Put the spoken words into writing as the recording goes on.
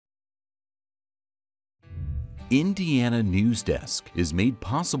Indiana Newsdesk is made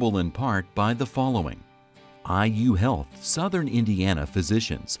possible in part by the following: IU Health Southern Indiana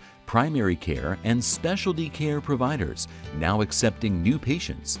physicians, primary care and specialty care providers now accepting new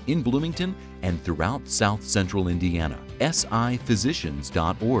patients in Bloomington and throughout South Central Indiana.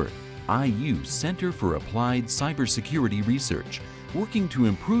 siphysicians.org, IU Center for Applied Cybersecurity Research, working to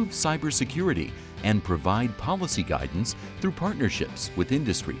improve cybersecurity and provide policy guidance through partnerships with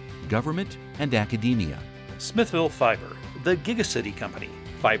industry, government, and academia. Smithville Fiber, the Gigacity Company,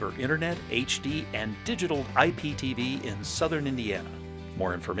 fiber internet, HD, and digital IPTV in Southern Indiana.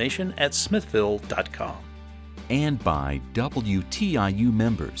 More information at smithville.com. And by WTIU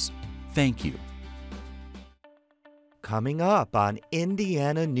members. Thank you. Coming up on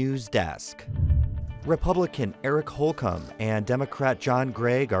Indiana Newsdesk. Republican Eric Holcomb and Democrat John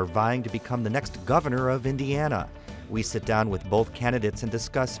Gregg are vying to become the next governor of Indiana. We sit down with both candidates and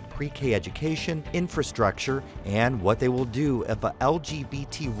discuss pre-K education, infrastructure, and what they will do if a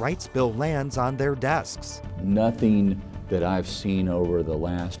LGBT rights bill lands on their desks. Nothing that I've seen over the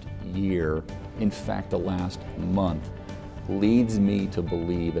last year, in fact the last month, leads me to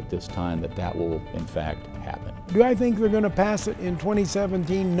believe at this time that that will in fact happen. Do I think they're going to pass it in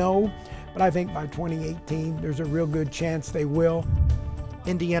 2017? No, but I think by 2018 there's a real good chance they will.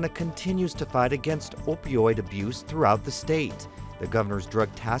 Indiana continues to fight against opioid abuse throughout the state. The governor's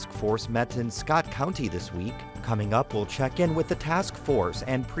drug task force met in Scott County this week. Coming up, we'll check in with the task force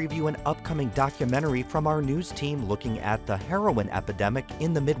and preview an upcoming documentary from our news team looking at the heroin epidemic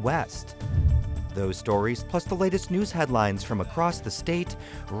in the Midwest. Those stories, plus the latest news headlines from across the state,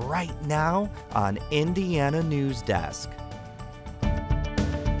 right now on Indiana Newsdesk.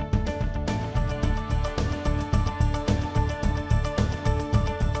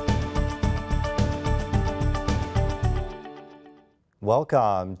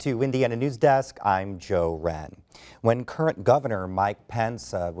 Welcome to Indiana Newsdesk. I'm Joe Wren. When current Governor Mike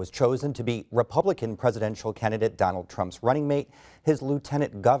Pence was chosen to be Republican presidential candidate Donald Trump's running mate, his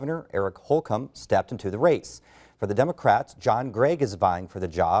Lieutenant Governor Eric Holcomb stepped into the race. For the Democrats, John Gregg is vying for the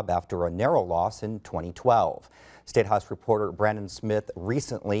job after a narrow loss in 2012. Statehouse reporter Brandon Smith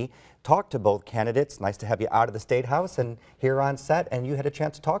recently talked to both candidates. Nice to have you out of the State House and here on set, and you had a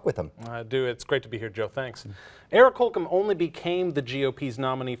chance to talk with them. I do. It's great to be here, Joe. Thanks. Eric Holcomb only became the GOP's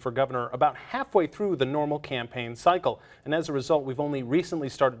nominee for governor about halfway through the normal campaign cycle, and as a result, we've only recently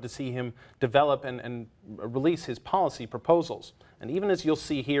started to see him develop and release his policy proposals. And even as you'll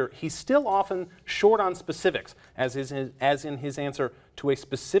see here, he's still often short on specifics, as in his answer to a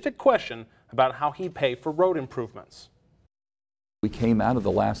specific question about how he'd pay for road improvements. We came out of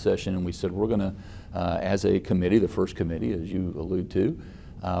the last session and we said we're going to, as a committee, the first committee, as you allude to,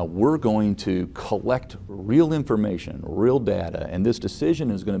 we're going to collect real information, real data, and this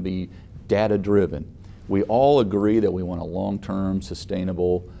decision is going to be data-driven. We all agree that we want a long-term,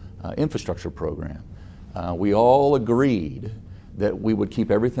 sustainable infrastructure program. We all agreed that we would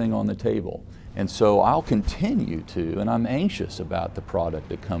keep everything on the table. And so I'll continue to, and I'm anxious about the product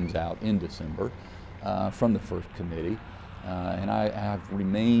that comes out in December from the first committee. And I have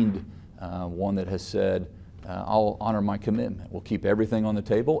remained one that has said, I'll honor my commitment. We'll keep everything on the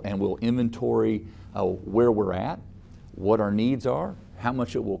table and we'll inventory where we're at, what our needs are, how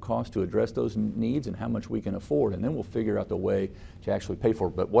much it will cost to address those needs, and how much we can afford. And then we'll figure out the way to actually pay for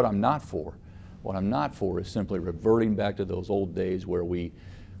it. But what I'm not for is simply reverting back to those old days where we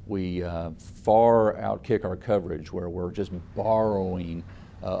far outkick our coverage, where we're just borrowing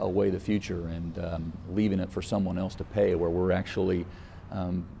away the future and leaving it for someone else to pay, where we're actually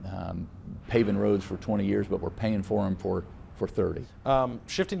paving roads for 20 years, but we're paying for them for 30.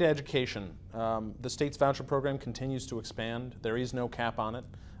 Shifting to education, the state's voucher program continues to expand. There is no cap on it.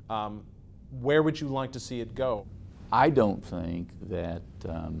 Where would you like to see it go? I don't think that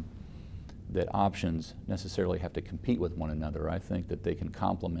that options necessarily have to compete with one another. I think that they can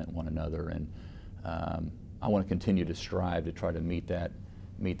complement one another, and I want to continue to strive to try to meet that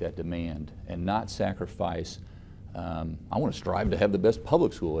demand and not sacrifice. I want to strive to have the best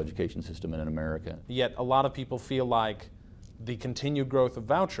public school education system in America. Yet a lot of people feel like the continued growth of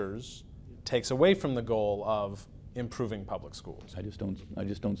vouchers takes away from the goal of improving public schools. I just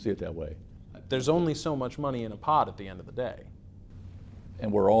don't see it that way. There's only so much money in a pot at the end of the day.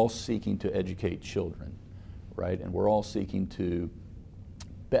 And we're all seeking to educate children, right? And we're all seeking to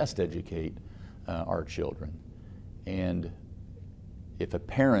best educate our children. And if a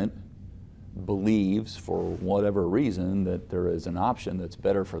parent believes, for whatever reason, that there is an option that's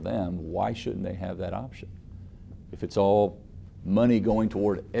better for them, why shouldn't they have that option? If it's all money going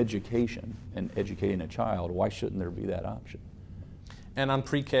toward education and educating a child, why shouldn't there be that option? And on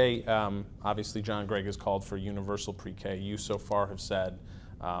pre-K, obviously John Gregg has called for universal pre-K. You so far have said,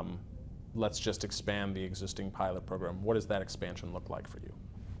 let's just expand the existing pilot program. What does that expansion look like for you?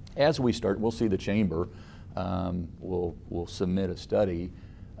 As we start, we'll see the chamber. We'll submit a study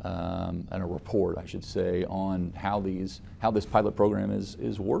and a report, I should say, on how this pilot program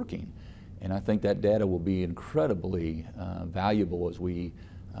is working. And I think that data will be incredibly valuable as we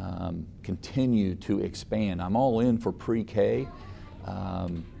continue to expand. I'm all in for pre-K,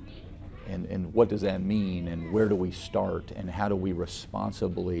 and what does that mean, and where do we start, and how do we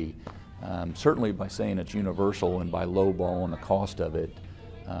responsibly, certainly by saying it's universal and by lowballing the cost of it,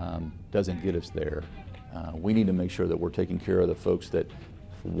 doesn't get us there. We need to make sure that we're taking care of the folks that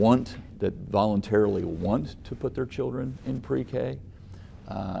voluntarily want to put their children in pre-K,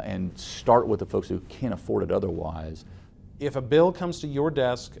 and start with the folks who can't afford it otherwise. If a bill comes to your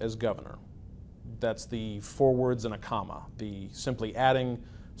desk as governor, that's the 4 words and a comma, the simply adding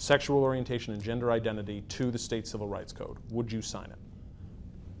sexual orientation and gender identity to the state civil rights code, would you sign it?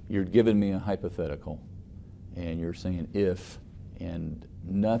 You're giving me a hypothetical, and you're saying if, and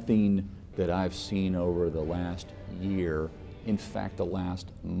nothing that I've seen over the last year, in fact the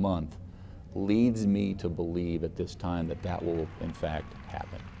last month, leads me to believe at this time that that will in fact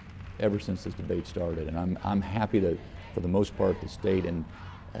happen. Ever since this debate started, and I'm happy that for the most part the state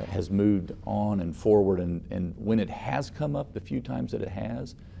has moved on and forward, and when it has come up the few times that it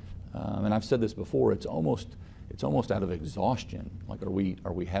has, and I've said this before, it's almost out of exhaustion. Like, are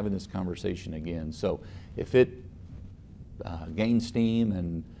we having this conversation again? So if it gains steam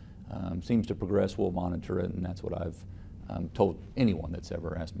and seems to progress, we'll monitor it, and that's what I've told anyone that's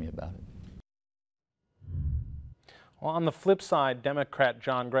ever asked me about it. Well, on the flip side, Democrat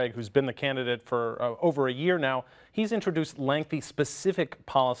John Gregg, who's been the candidate for over a year now, he's introduced lengthy specific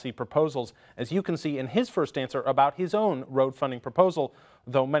policy proposals, as you can see in his first answer about his own road funding proposal,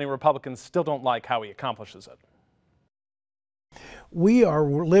 though many Republicans still don't like how he accomplishes it. We are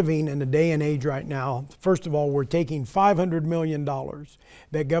living in a day and age right now. First of all, we're taking $500 million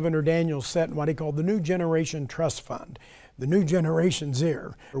that Governor Daniels set in what he called the New Generation Trust Fund. The new generation's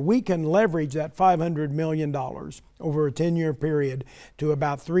here. We can leverage that $500 million over a 10-year period to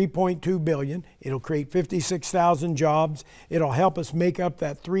about $3.2 billion. It'll create 56,000 jobs. It'll help us make up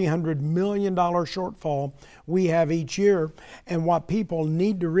that $300 million shortfall we have each year. And what people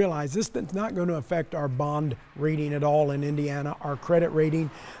need to realize, this is not going to affect our bond rating at all in Indiana, our credit rating.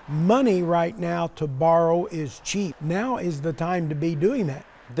 Money right now to borrow is cheap. Now is the time to be doing that.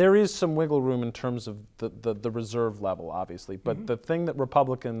 There is some wiggle room in terms of the reserve level, obviously, but the thing that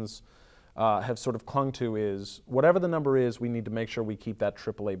Republicans have sort of clung to is, whatever the number is, we need to make sure we keep that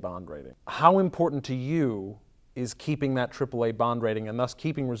AAA bond rating. How important to you is keeping that AAA bond rating, and thus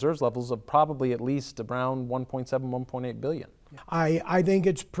keeping reserves levels of probably at least around 1.7, 1.8 billion? I think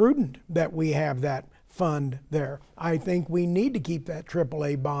it's prudent that we have that fund there. I think we need to keep that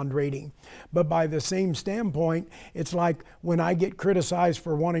AAA bond rating. But by the same standpoint, it's like when I get criticized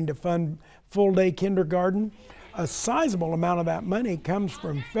for wanting to fund full-day kindergarten, a sizable amount of that money comes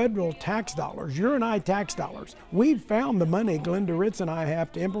from federal tax dollars, your and I tax dollars. We've found the money, Glenda Ritz and I,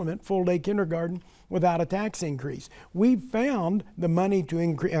 have to implement full-day kindergarten without a tax increase. We've found the money to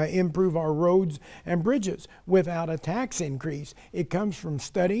improve our roads and bridges without a tax increase. It comes from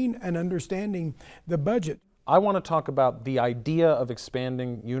studying and understanding the budget. I want to talk about the idea of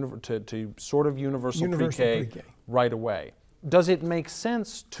expanding to sort of universal pre-K right away. Does it make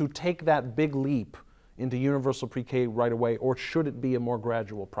sense to take that big leap into universal pre-K right away, or should it be a more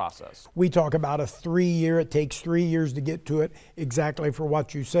gradual process? We talk about a 3-year, it takes 3 years to get to it, exactly for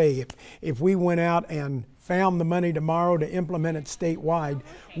what you say. If we went out and found the money tomorrow to implement it statewide,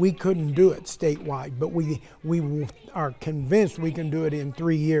 we couldn't do it statewide, but we are convinced we can do it in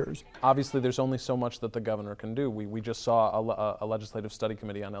 3 years. Obviously, there's only so much that the governor can do. We just saw a legislative study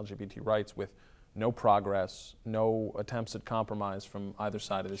committee on LGBT rights with no progress, no attempts at compromise from either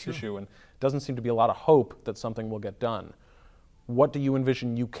side of this issue, and doesn't seem to be a lot of hope that something will get done. What do you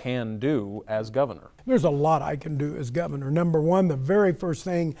envision you can do as governor? There's a lot I can do as governor. Number one, the very first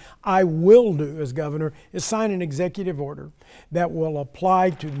thing I will do as governor is sign an executive order that will apply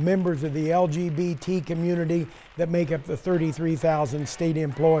to members of the LGBT community that make up the 33,000 state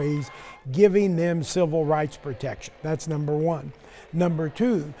employees, giving them civil rights protection. That's number one. Number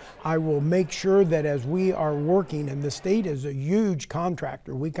two, I will make sure that as we are working, and the state is a huge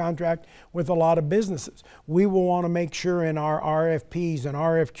contractor, we contract with a lot of businesses. We will want to make sure in our RFPs and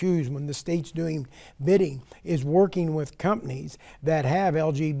RFQs, when the state's doing bidding, is working with companies that have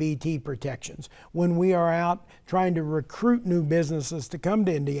LGBT protections. When we are out trying to recruit new businesses to come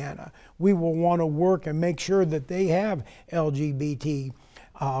to Indiana, we will want to work and make sure that they have LGBT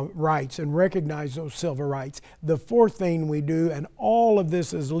rights and recognize those civil rights. The fourth thing we do, and all of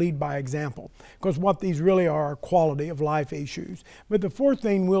this is lead by example, because what these really are quality of life issues. But the fourth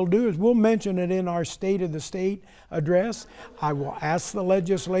thing we'll do is we'll mention it in our State of the State address. I will ask the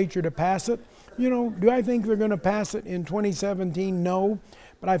legislature to pass it. You know, do I think they're going to pass it in 2017? No.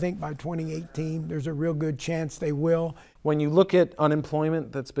 But I think by 2018, there's a real good chance they will. When you look at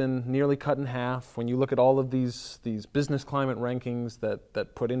unemployment that's been nearly cut in half, when you look at all of these business climate rankings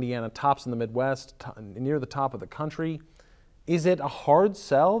that put Indiana tops in the Midwest, near the top of the country, is it a hard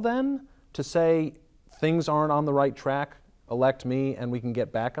sell then to say things aren't on the right track, elect me and we can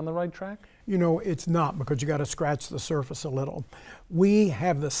get back on the right track? You know, it's not, because you got to scratch the surface a little. We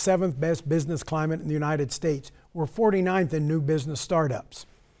have the 7th best business climate in the United States. We're 49th in new business startups.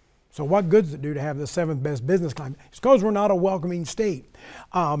 So what good does it do to have the 7th best business climate? It's because we're not a welcoming state.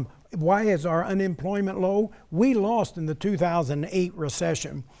 Why is our unemployment low? We lost in the 2008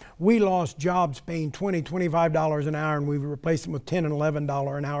 recession. We lost jobs paying $20, $25 an hour, and we've replaced them with $10 and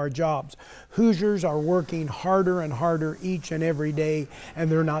 $11 an hour jobs. Hoosiers are working harder and harder each and every day, and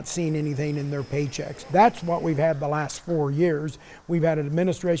they're not seeing anything in their paychecks. That's what we've had the last 4 years. We've had an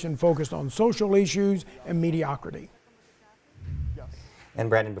administration focused on social issues and mediocrity. And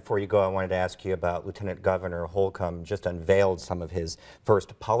Brandon, before you go, I wanted to ask you about Lieutenant Governor Holcomb. Just unveiled some of his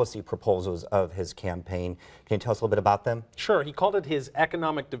first policy proposals of his campaign. Can you tell us a little bit about them? Sure. He called it his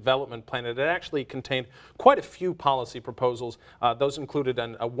economic development plan. It actually contained quite a few policy proposals. Those included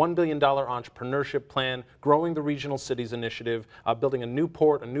a $1 billion entrepreneurship plan, growing the regional cities initiative, building a new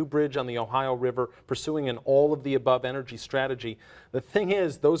port, a new bridge on the Ohio River, pursuing an all-of-the-above energy strategy. The thing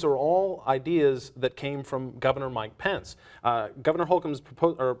is, those are all ideas that came from Governor Mike Pence. Lieutenant Governor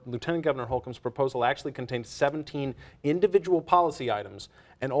Holcomb's proposal actually contained 17 individual policy items,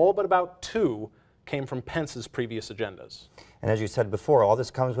 and all but about 2 came from Pence's previous agendas. And as you said before, all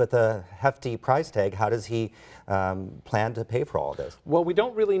this comes with a hefty price tag. How does he plan to pay for all of this? Well, we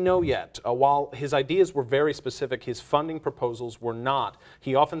don't really know yet. While his ideas were very specific, his funding proposals were not.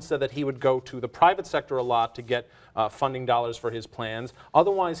 He often said that he would go to the private sector a lot to get funding dollars for his plans.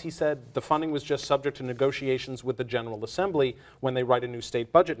 Otherwise, he said the funding was just subject to negotiations with the General Assembly when they write a new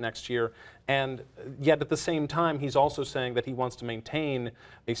state budget next year. And yet at the same time, he's also saying that he wants to maintain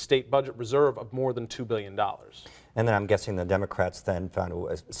a state budget reserve of more than $2 billion. And then I'm guessing the Democrats then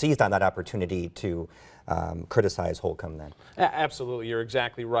seized on that opportunity to criticize Holcomb then. Absolutely, you're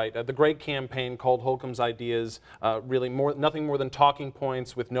exactly right. The Gregg campaign called Holcomb's ideas really nothing more than talking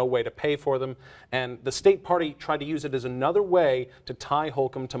points with no way to pay for them. And the state party tried to use it as another way to tie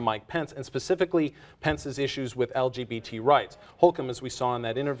Holcomb to Mike Pence, and specifically Pence's issues with LGBT rights. Holcomb, as we saw in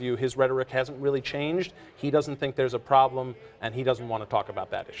that interview, his rhetoric hasn't really changed. He doesn't think there's a problem, and he doesn't want to talk about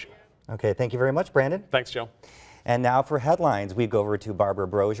that issue. Okay, thank you very much, Brandon. Thanks, Joe. And now for headlines, we go over to Barbara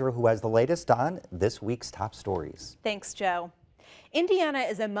Brosier, who has the latest on this week's top stories. Thanks, Joe. Indiana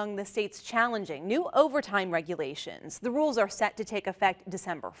is among the states challenging new overtime regulations. The rules are set to take effect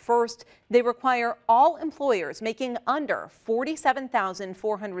December 1st. They require all employers making under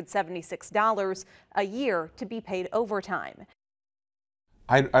 $47,476 a year to be paid overtime.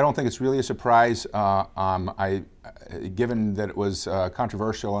 I don't think it's really a surprise, given that it was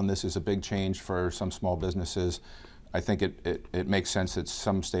controversial and this is a big change for some small businesses. I think it makes sense that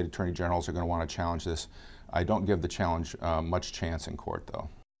some state attorney generals are going to want to challenge this. I don't give the challenge much chance in court, though.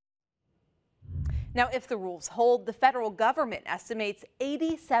 Now, if the rules hold, the federal government estimates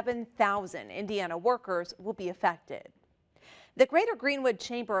 87,000 Indiana workers will be affected. The Greater Greenwood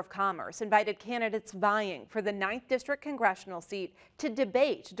Chamber of Commerce invited candidates vying for the 9th District congressional seat to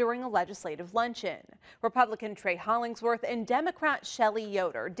debate during a legislative luncheon. Republican Trey Hollingsworth and Democrat Shelley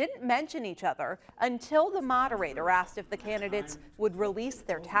Yoder didn't mention each other until the moderator asked if the candidates would release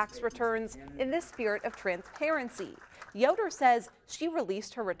their tax returns in the spirit of transparency. Yoder says she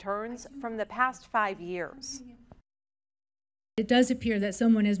released her returns from the past 5 years. It does appear that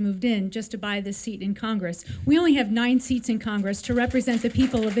someone has moved in just to buy this seat in Congress. We only have 9 seats in Congress to represent the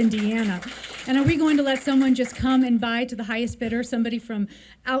people of Indiana. And are we going to let someone just come and buy to the highest bidder, somebody from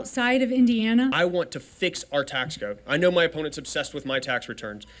outside of Indiana? I want to fix our tax code. I know my opponent's obsessed with my tax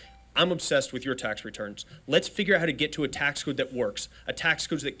returns. I'm obsessed with your tax returns. Let's figure out how to get to a tax code that works, a tax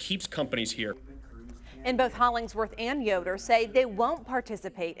code that keeps companies here. And both Hollingsworth and Yoder say they won't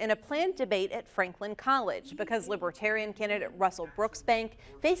participate in a planned debate at Franklin College because Libertarian candidate Russell Brooksbank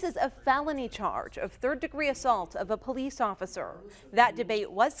faces a felony charge of third-degree assault of a police officer. That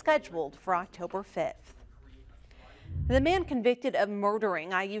debate was scheduled for October 5th. The man convicted of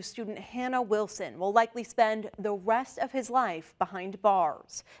murdering IU student Hannah Wilson will likely spend the rest of his life behind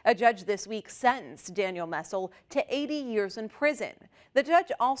bars. A judge this week sentenced Daniel Messel to 80 years in prison. The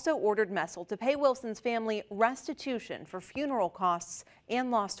judge also ordered Messel to pay Wilson's family restitution for funeral costs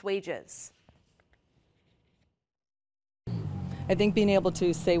and lost wages. I think being able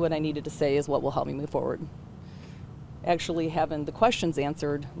to say what I needed to say is what will help me move forward. Actually having the questions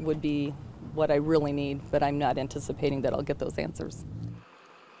answered would be what I really need, but I'm not anticipating that I'll get those answers.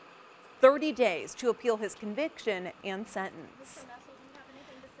 30 days to appeal his conviction and sentence.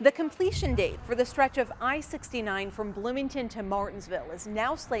 The completion date for the stretch of I-69 from Bloomington to Martinsville is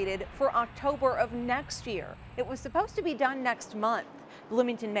now slated for October of next year. It was supposed to be done next month.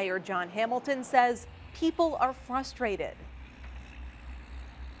 Bloomington Mayor John Hamilton says people are frustrated.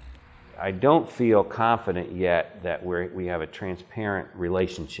 I don't feel confident yet that we have a transparent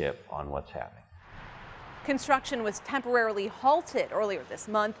relationship on what's happening. Construction was temporarily halted earlier this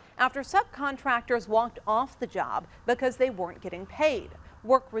month after subcontractors walked off the job because they weren't getting paid.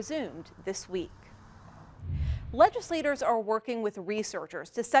 Work resumed this week. Legislators are working with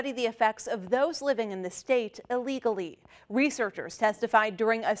researchers to study the effects of those living in the state illegally. Researchers testified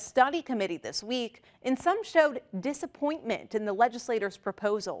during a study committee this week, and some showed disappointment in the legislators'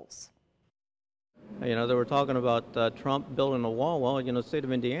 proposals. You know, they were talking about Trump building a wall. Well, you know, the state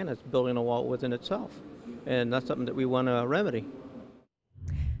of Indiana is building a wall within itself, and that's something that we want to remedy.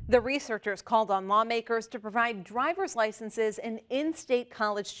 The researchers called on lawmakers to provide driver's licenses and in-state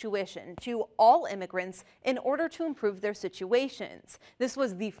college tuition to all immigrants in order to improve their situations. This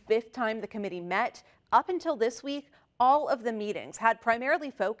was the 5th time the committee met. Up until this week, all of the meetings had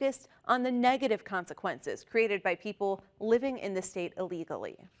primarily focused on the negative consequences created by people living in the state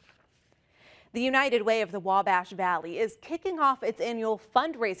illegally. The United Way of the Wabash Valley is kicking off its annual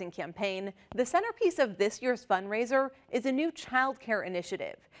fundraising campaign. The centerpiece of this year's fundraiser is a new child care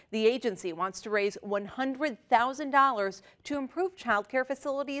initiative. The agency wants to raise $100,000 to improve child care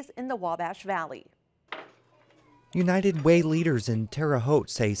facilities in the Wabash Valley. United Way leaders in Terre Haute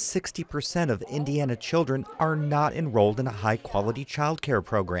say 60% of Indiana children are not enrolled in a high-quality child care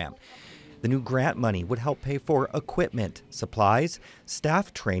program. The new grant money would help pay for equipment, supplies,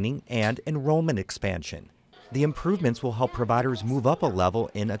 staff training, and enrollment expansion. The improvements will help providers move up a level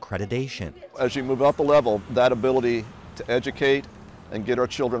in accreditation. As you move up a level, that ability to educate and get our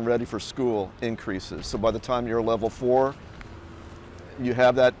children ready for school increases. So by the time you're level 4, you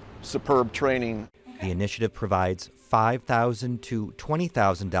have that superb training. The initiative provides $5,000 to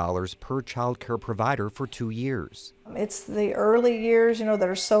 $20,000 per child care provider for 2 years. It's the early years, you know, that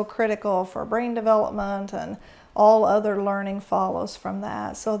are so critical for brain development, and all other learning follows from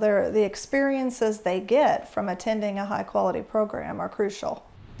that. So the experiences they get from attending a high-quality program are crucial.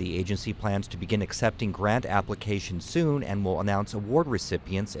 The agency plans to begin accepting grant applications soon and will announce award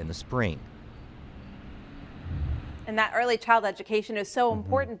recipients in the spring. And that early child education is so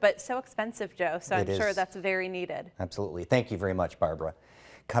important, but so expensive, Joe, so I'm sure that's very needed. Absolutely. Thank you very much, Barbara.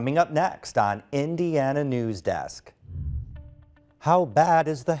 Coming up next on Indiana Newsdesk. How bad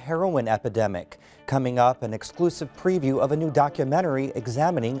is the heroin epidemic? Coming up, an exclusive preview of a new documentary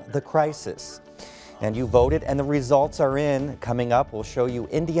examining the crisis. And you voted and the results are in. Coming up, we'll show you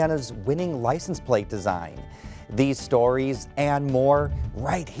Indiana's winning license plate design. These stories and more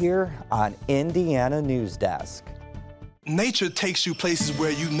right here on Indiana Newsdesk. Nature takes you places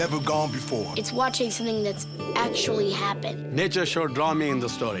where you've never gone before. It's watching something that's actually happened. Nature sure draw me in the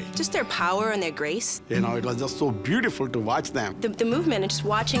story. Just their power and their grace. You know, it was just so beautiful to watch them. The movement and just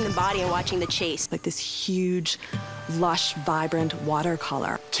watching the body and watching the chase. Like this huge, lush, vibrant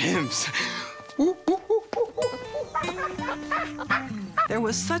watercolor. Gems. There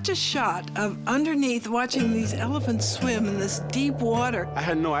was such a shot of underneath watching these elephants swim in this deep water. I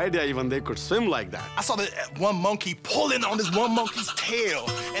had no idea even they could swim like that. I saw that one monkey pulling on this one monkey's tail,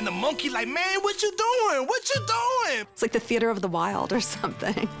 and the monkey like, man, what you doing? What you doing? It's like the theater of the wild or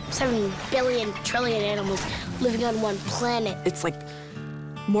something. 7 billion trillion animals living on one planet. It's like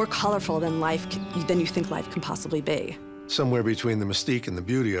more colorful than you think life can possibly be. Somewhere between the mystique and the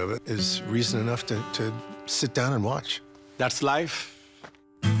beauty of it is reason enough to sit down and watch. That's life,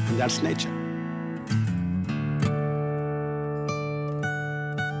 and that's nature.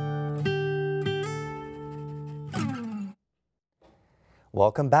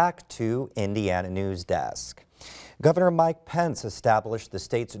 Welcome back to Indiana Newsdesk. Governor Mike Pence established the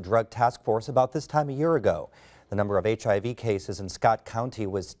state's drug task force about this time a year ago. The number of HIV cases in Scott County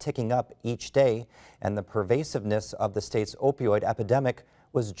was ticking up each day, and the pervasiveness of the state's opioid epidemic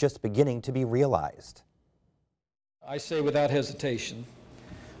was just beginning to be realized. I say without hesitation,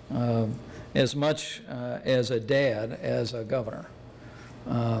 as much as a dad, as a governor,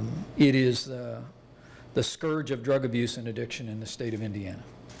 it is the scourge of drug abuse and addiction in the state of Indiana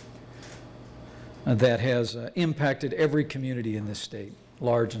that has impacted every community in this state,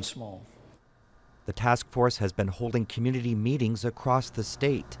 large and small. The task force has been holding community meetings across the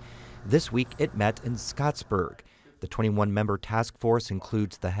state. This week it met in Scottsburg. The 21-member task force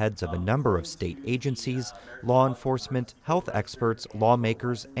includes the heads of a number of state agencies, law enforcement, health experts,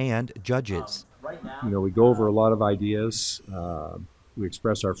 lawmakers, and judges. You know, we go over a lot of ideas. We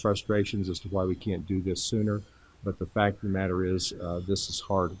express our frustrations as to why we can't do this sooner. But the fact of the matter is, this is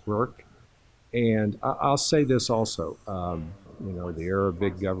hard work. And I'll say this also, you know, the era of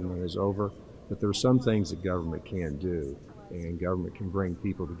big government is over, but there are some things that government can do. And government can bring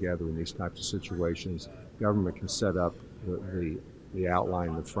people together in these types of situations. Government can set up the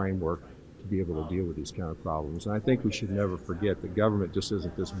outline, the framework to be able to deal with these kind of problems. And I think we should never forget that government just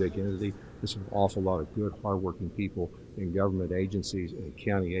isn't this big entity. There's an awful lot of good, hardworking people in government agencies and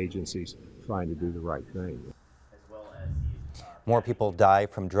county agencies trying to do the right thing. More people die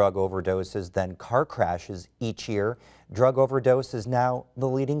from drug overdoses than car crashes each year. Drug overdose is now the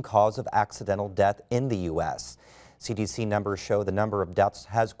leading cause of accidental death in the U.S. CDC numbers show the number of deaths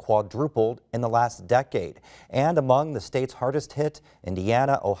has quadrupled in the last decade. And among the states hardest hit,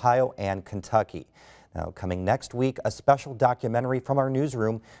 Indiana, Ohio, and Kentucky. Now, coming next week, a special documentary from our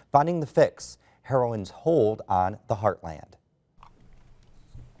newsroom, Finding the Fix, Heroin's hold on the heartland.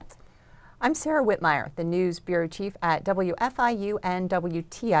 I'm Sarah Whitmire, the News Bureau Chief at WFIU and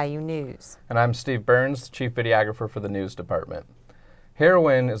WTIU News. And I'm Steve Burns, Chief Videographer for the News Department.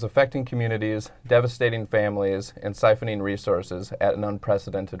 Heroin is affecting communities, devastating families, and siphoning resources at an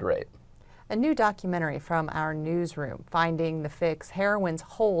unprecedented rate. A new documentary from our newsroom, Finding the Fix, Heroin's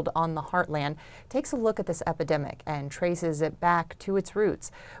Hold on the Heartland, takes a look at this epidemic and traces it back to its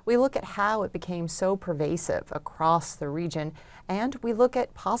roots. We look at how it became so pervasive across the region, and we look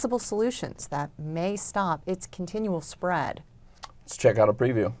at possible solutions that may stop its continual spread. Let's check out a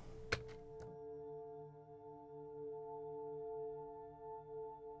preview.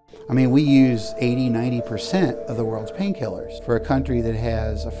 I mean, we use 80–90% of the world's painkillers for a country that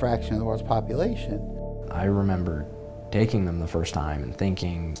has a fraction of the world's population. I remember taking them the first time and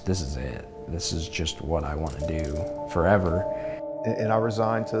thinking, this is it. This is just what I want to do forever. And I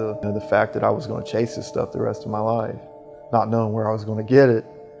resigned to the fact that I was going to chase this stuff the rest of my life, not knowing where I was going to get it.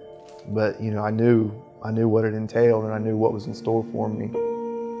 But, you know, I knew what it entailed and I knew what was in store for me.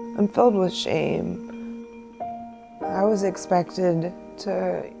 I'm filled with shame. I was expected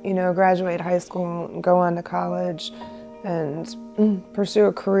to, graduate high school and go on to college and pursue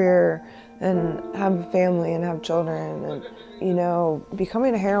a career and have a family and have children. And,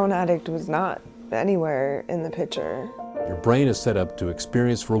 becoming a heroin addict was not anywhere in the picture. Your brain is set up to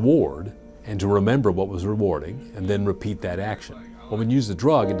experience reward and to remember what was rewarding and then repeat that action. When you use the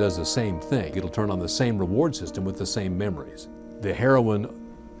drug, it does the same thing. It'll turn on the same reward system with the same memories. The heroin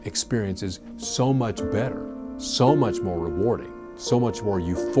experience is so much better, so much more rewarding, so much more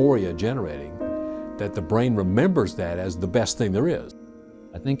euphoria generating, that the brain remembers that as the best thing there is.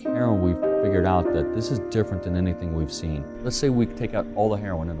 I think heroin, we've figured out that this is different than anything we've seen. Let's say we take out all the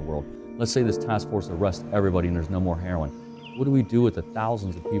heroin in the world. Let's say this task force arrests everybody and there's no more heroin. What do we do with the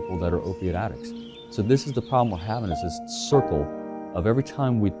thousands of people that are opiate addicts? So this is the problem we're having, is this circle of every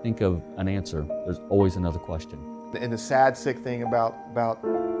time we think of an answer, there's always another question. And the sad, sick thing about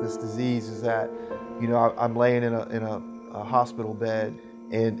this disease is that, I'm laying in a hospital bed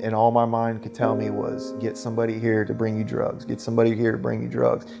and all my mind could tell me was, get somebody here to bring you drugs, get somebody here to bring you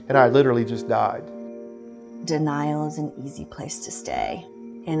drugs. And I literally just died. Denial is an easy place to stay.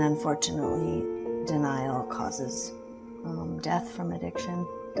 And unfortunately, denial causes death from addiction,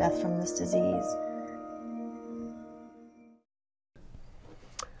 death from this disease.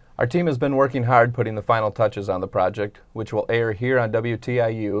 Our team has been working hard putting the final touches on the project, which will air here on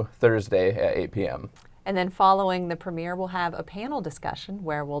WTIU Thursday at 8 p.m. And then following the premiere, we'll have a panel discussion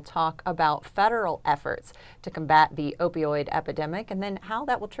where we'll talk about federal efforts to combat the opioid epidemic and then how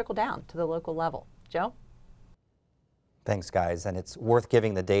that will trickle down to the local level. Joe? Thanks, guys. And it's worth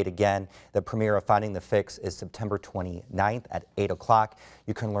giving the date again. The premiere of Finding the Fix is September 29th at 8 o'clock.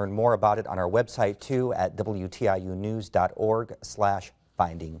 You can learn more about it on our website, too, at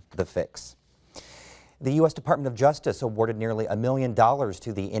WTIUnews.org/findingthefix. The U.S. Department of Justice awarded nearly $1 million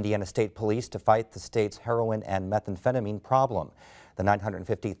to the Indiana State Police to fight the state's heroin and methamphetamine problem. The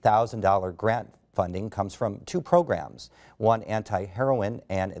 $950,000 grant funding comes from two programs, one anti-heroin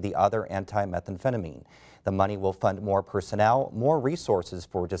and the other anti-methamphetamine. The money will fund more personnel, more resources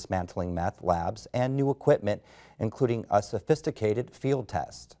for dismantling meth labs, and new equipment, including a sophisticated field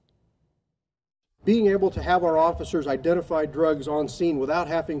test. Being able to have our officers identify drugs on scene without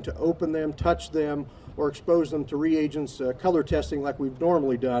having to open them, touch them, or expose them to reagents, color testing like we've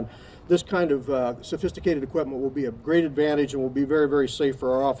normally done, this kind of sophisticated equipment will be a great advantage and will be very, very safe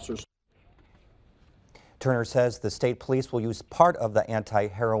for our officers. Turner says the state police will use part of the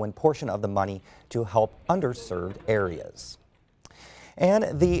anti-heroin portion of the money to help underserved areas.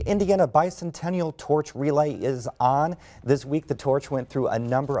 And the Indiana Bicentennial Torch Relay is on. This week, the torch went through a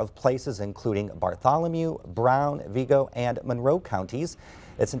number of places, including Bartholomew, Brown, Vigo, and Monroe counties.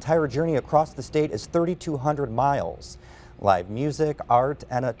 Its entire journey across the state is 3,200 miles. Live music, art,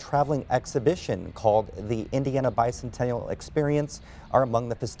 and a traveling exhibition called the Indiana Bicentennial Experience are among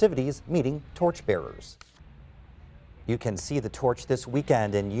the festivities meeting torchbearers. You can see the torch this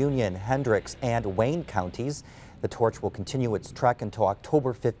weekend in Union, Hendricks, and Wayne counties. The torch will continue its trek until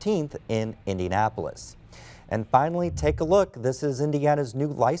October 15th in Indianapolis. And finally, take a look. This is Indiana's new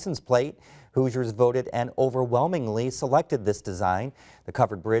license plate. Hoosiers voted and overwhelmingly selected this design. The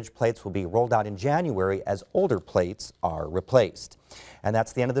covered bridge plates will be rolled out in January as older plates are replaced. And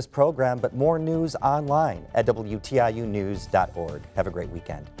that's the end of this program, but more news online at WTIUnews.org. Have a great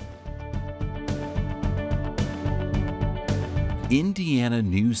weekend. Indiana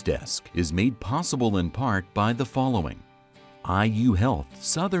Newsdesk is made possible in part by the following: IU Health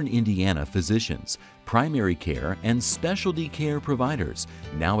Southern Indiana physicians, primary care and specialty care providers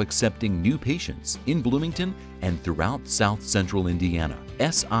now accepting new patients in Bloomington and throughout South Central Indiana.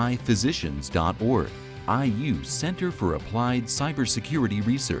 SIphysicians.org, IU Center for Applied Cybersecurity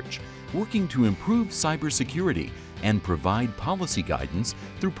Research, working to improve cybersecurity and provide policy guidance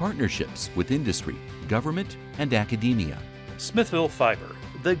through partnerships with industry, government, and academia. Smithville Fiber,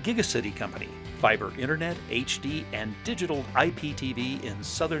 the Gigacity Company, fiber internet, HD, and digital IPTV in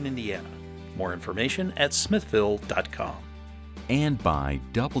Southern Indiana. More information at smithville.com. And by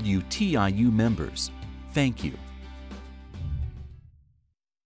WTIU members. Thank you.